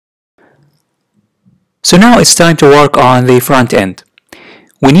So now it's time to work on the front end.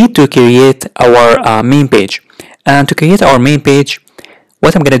 We need to create our main page. And to create our main page,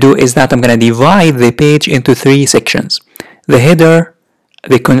 what I'm going to do is that I'm going to divide the page into three sections: the header,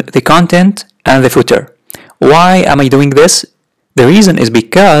 the content, and the footer. Why am I doing this? The reason is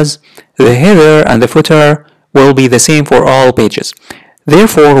because the header and the footer will be the same for all pages.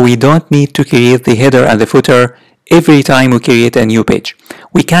 Therefore, we don't need to create the header and the footer every time we create a new page.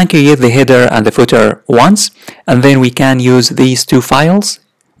 We can create the header and the footer once, and then we can use these two files.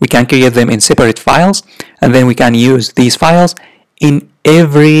 We can create them in separate files, and then we can use these files in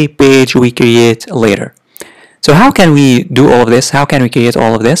every page we create later. So how can we do all of this? How can we create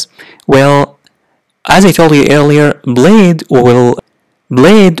all of this? Well, as I told you earlier, Blade will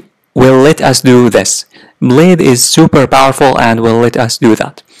let us do this. Blade is super powerful and will let us do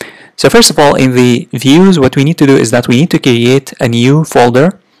that. So first of all, in the views, what we need to do is that we need to create a new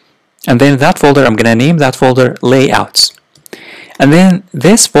folder, and then that folder, I'm going to name that folder layouts. And then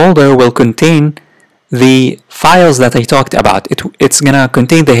this folder will contain the files that I talked about. It's going to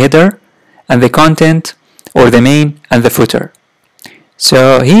contain the header and the content, or the main and the footer.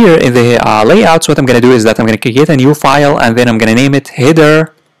 So here in the layouts, what I'm going to do is that I'm going to create a new file, and then I'm going to name it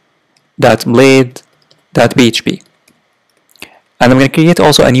header.blade.php. And I'm going to create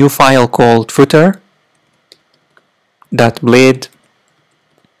also a new file called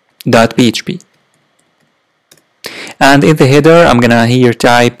footer.blade.php. And in the header, I'm going to here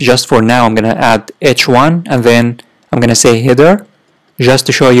type, just for now, I'm going to add h1, and then I'm going to say header, just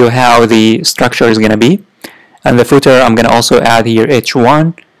to show you how the structure is going to be. And the footer, I'm going to also add here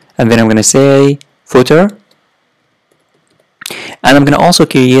h1, and then I'm going to say footer. And I'm going to also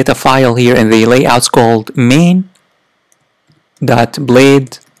create a file here in the layouts called main.blade.php.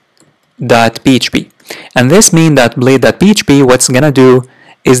 And this main.blade.php, what's going to do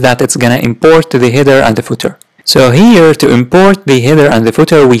is that it's going to import the header and the footer. So here, to import the header and the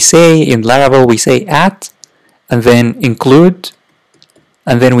footer, we say in Laravel, we say at, and then include,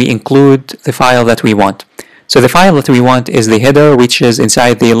 and then we include the file that we want. So the file that we want is the header, which is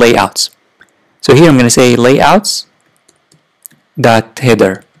inside the layouts. So here I'm going to say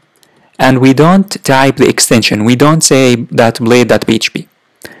layouts.header. And we don't type the extension. We don't say .blade.php.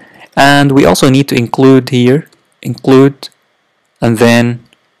 And we also need to include here, include, and then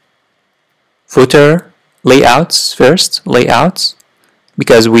footer, layouts first, layouts,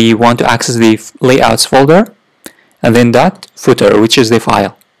 because we want to access the layouts folder, and then .footer, which is the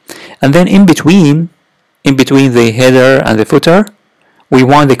file. And then in between the header and the footer, we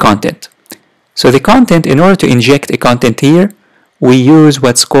want the content. So the content, in order to inject a content here, we use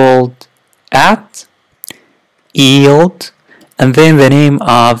what's called at yield, and then the name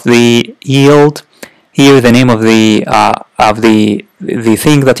of the yield, here the name of the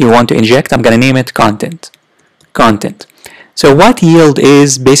thing that you want to inject. I'm going to name it content. So what yield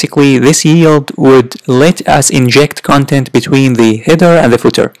is, basically this yield would let us inject content between the header and the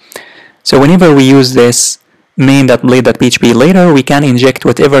footer. So whenever we use this main.blade.php later, we can inject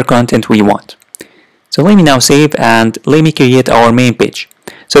whatever content we want. So let me now save, and let me create our main page.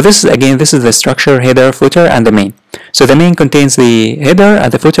 So this is the structure: header, footer, and the main. So the main contains the header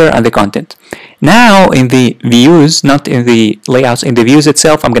and the footer and the content. Now in the views, not in the layouts, in the views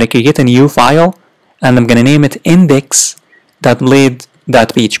itself, I'm going to create a new file, and I'm going to name it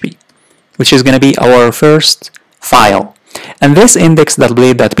index.blade.php, which is going to be our first file. And this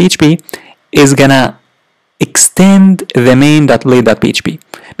index.blade.php is going to extend the main.blade.php,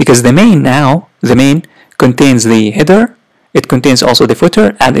 because the main contains the header, it contains also the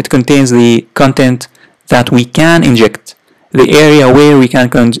footer, and it contains the content that we can inject, the area where we can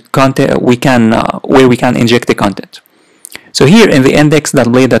inject the content. So here in the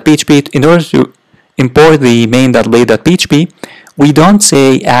index.blade.php, in order to import the main.blade.php, we don't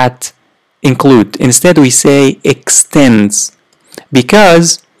say at include. Instead, we say extends,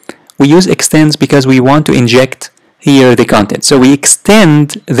 because we use extends because we want to inject here the content. So we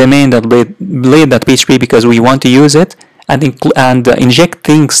extend the main.blade.php because we want to use it and inject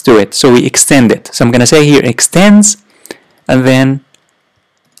things to it. So we extend it. So I'm going to say here extends, and then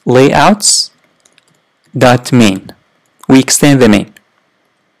layouts.main. We extend the main.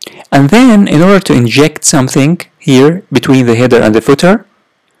 And then in order to inject something here between the header and the footer,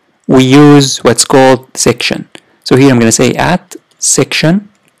 we use what's called section. So here I'm going to say at section,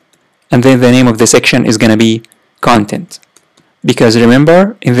 and then the name of the section is going to be content. Because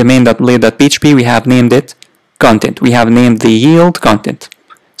remember, in the main.blade.php, we have named it content. We have named the yield content.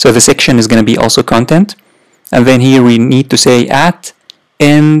 So the section is going to be also content. And then here we need to say at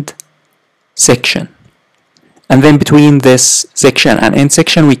end section. And then between this section and end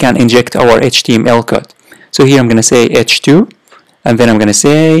section, we can inject our HTML code. So here I'm going to say h2, and then I'm going to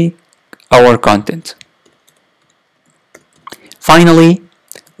say our content. Finally,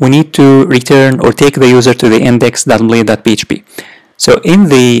 we need to return or take the user to the index.blade.php. So in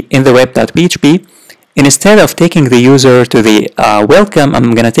the web.php, instead of taking the user to the welcome,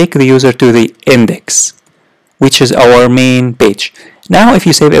 I'm going to take the user to the index, which is our main page. Now, if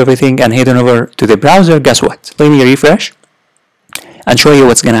you save everything and head on over to the browser, guess what? Let me refresh and show you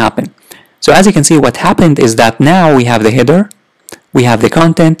what's going to happen. So as you can see, what happened is that now we have the header, we have the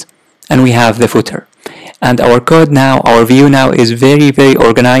content, and we have the footer. And our code now, our view now is very, very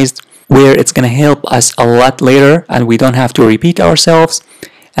organized, where it's going to help us a lot later, and we don't have to repeat ourselves.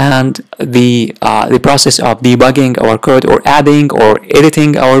 And the process of debugging our code or adding or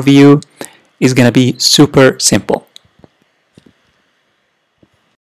editing our view is going to be super simple.